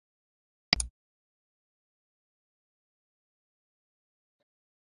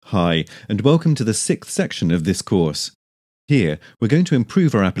Hi, and welcome to the 6th section of this course. Here, we're going to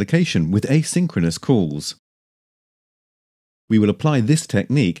improve our application with asynchronous calls. We will apply this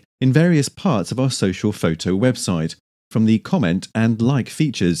technique in various parts of our social photo website, from the comment and like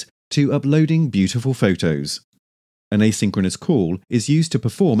features to uploading beautiful photos. An asynchronous call is used to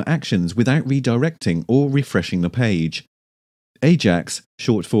perform actions without redirecting or refreshing the page. Ajax,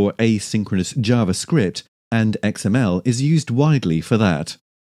 short for asynchronous JavaScript, and XML is used widely for that.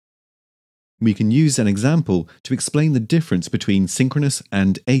 We can use an example to explain the difference between synchronous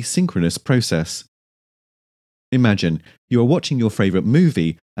and asynchronous process. Imagine you are watching your favorite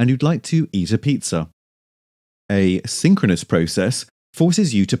movie and you'd like to eat a pizza. A synchronous process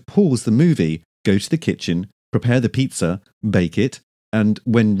forces you to pause the movie, go to the kitchen, prepare the pizza, bake it, and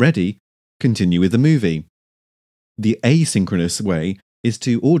when ready, continue with the movie. The asynchronous way is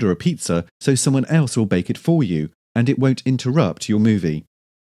to order a pizza so someone else will bake it for you and it won't interrupt your movie.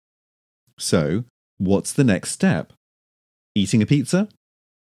 So, what's the next step? Eating a pizza?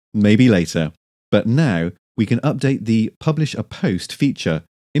 Maybe later, but now we can update the Publish a Post feature,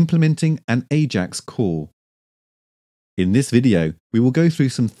 implementing an Ajax call. In this video, we will go through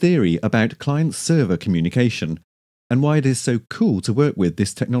some theory about client-server communication and why it is so cool to work with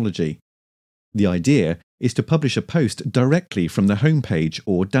this technology. The idea is to publish a post directly from the homepage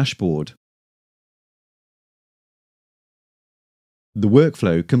or dashboard. The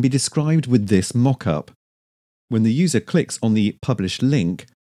workflow can be described with this mock-up. When the user clicks on the published link,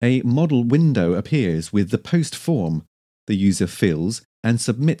 a model window appears with the post form. The user fills and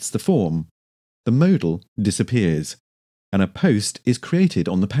submits the form. The modal disappears, and a post is created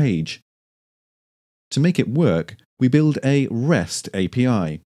on the page. To make it work, we build a REST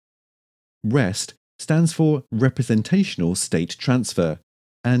API. REST stands for Representational State Transfer,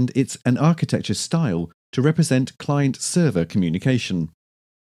 and it's an architecture style to represent client-server communication.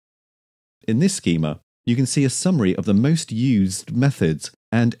 In this schema, you can see a summary of the most used methods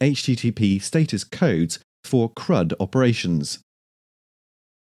and HTTP status codes for CRUD operations.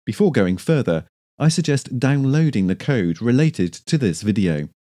 Before going further, I suggest downloading the code related to this video.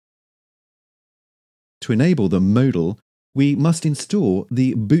 To enable the modal, we must install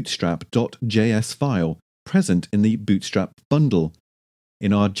the bootstrap.js file present in the Bootstrap bundle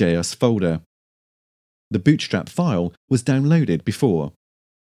in our JS folder. The Bootstrap file was downloaded before.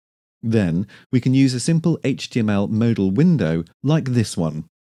 Then we can use a simple HTML modal window like this one.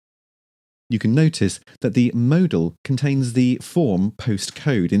 You can notice that the modal contains the form post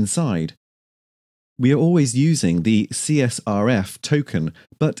code inside. We are always using the CSRF token,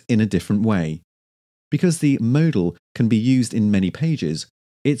 but in a different way. Because the modal can be used in many pages,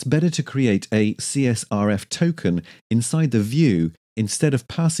 it's better to create a CSRF token inside the view instead of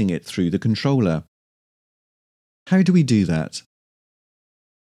passing it through the controller. How do we do that?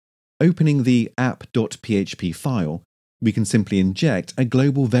 Opening the app.php file, we can simply inject a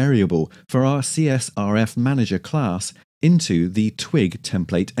global variable for our CSRF manager class into the Twig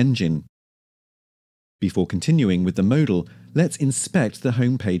template engine. Before continuing with the modal, let's inspect the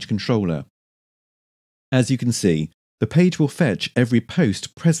homepage controller. As you can see, the page will fetch every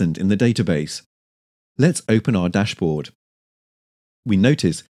post present in the database. Let's open our dashboard. We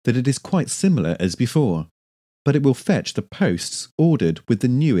notice that it is quite similar as before, but it will fetch the posts ordered with the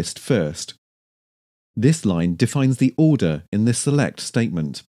newest first. This line defines the order in the select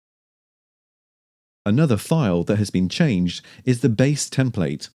statement. Another file that has been changed is the base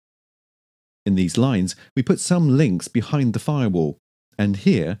template. In these lines, we put some links behind the firewall, and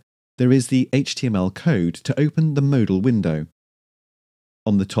here there is the HTML code to open the modal window.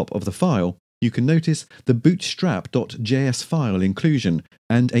 On the top of the file, you can notice the bootstrap.js file inclusion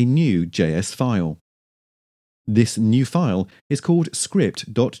and a new JS file. This new file is called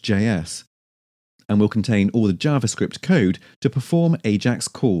script.js and will contain all the JavaScript code to perform Ajax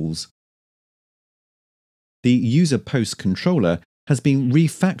calls. The user post controller has been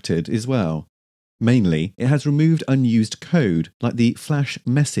refactored as well. Mainly, it has removed unused code like the flash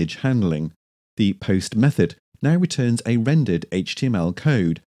message handling. The post method now returns a rendered HTML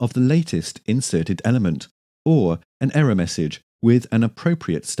code of the latest inserted element, or an error message with an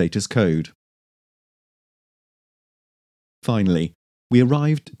appropriate status code. Finally, we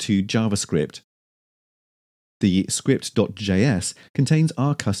arrived to JavaScript. The script.js contains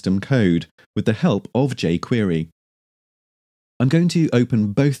our custom code with the help of jQuery. I'm going to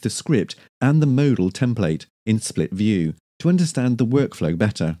open both the script and the modal template in split view to understand the workflow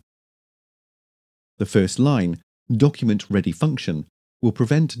better. The first line, document ready function, will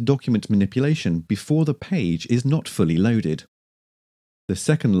prevent document manipulation before the page is not fully loaded. The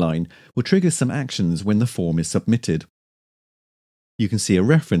second line will trigger some actions when the form is submitted. you can see a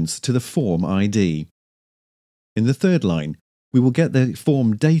reference to the form ID. In the third line, we will get the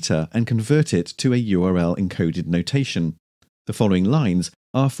form data and convert it to a URL encoded notation. The following lines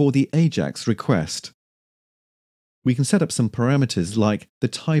are for the Ajax request. We can set up some parameters like the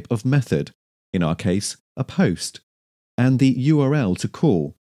type of method, in our case, a post, and the URL to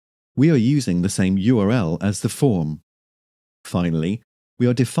call. We are using the same URL as the form. Finally, we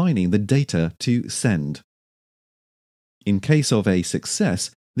are defining the data to send. In case of a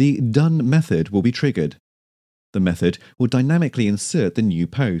success, the done method will be triggered. The method will dynamically insert the new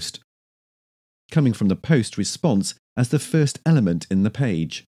post, coming from the post response as the first element in the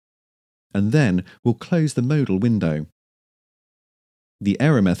page, and then we'll close the modal window. The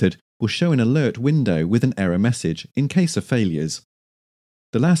error method will show an alert window with an error message in case of failures.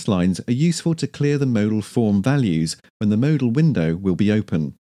 The last lines are useful to clear the modal form values when the modal window will be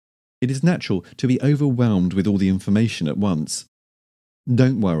open. It is natural to be overwhelmed with all the information at once.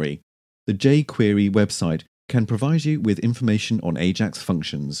 Don't worry, the jQuery website can provide you with information on Ajax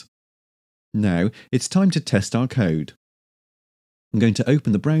functions. Now it's time to test our code. I'm going to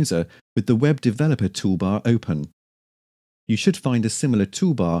open the browser with the Web Developer toolbar open. You should find a similar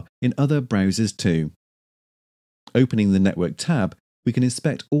toolbar in other browsers too. Opening the Network tab, we can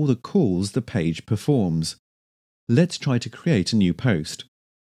inspect all the calls the page performs. Let's try to create a new post.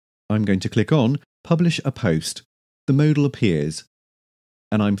 I'm going to click on Publish a Post. The modal appears,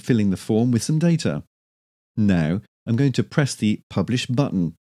 and I'm filling the form with some data. Now I'm going to press the Publish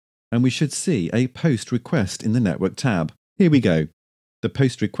button, and we should see a post request in the Network tab. Here we go. The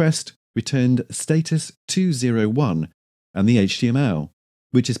post request returned status 201 and the HTML,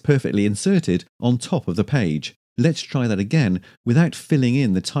 which is perfectly inserted on top of the page. Let's try that again without filling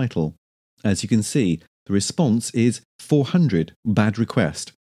in the title. As you can see, the response is 400 bad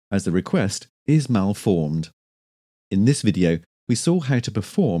request, as the request is malformed. In this video, we saw how to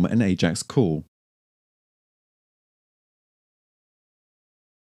perform an Ajax call.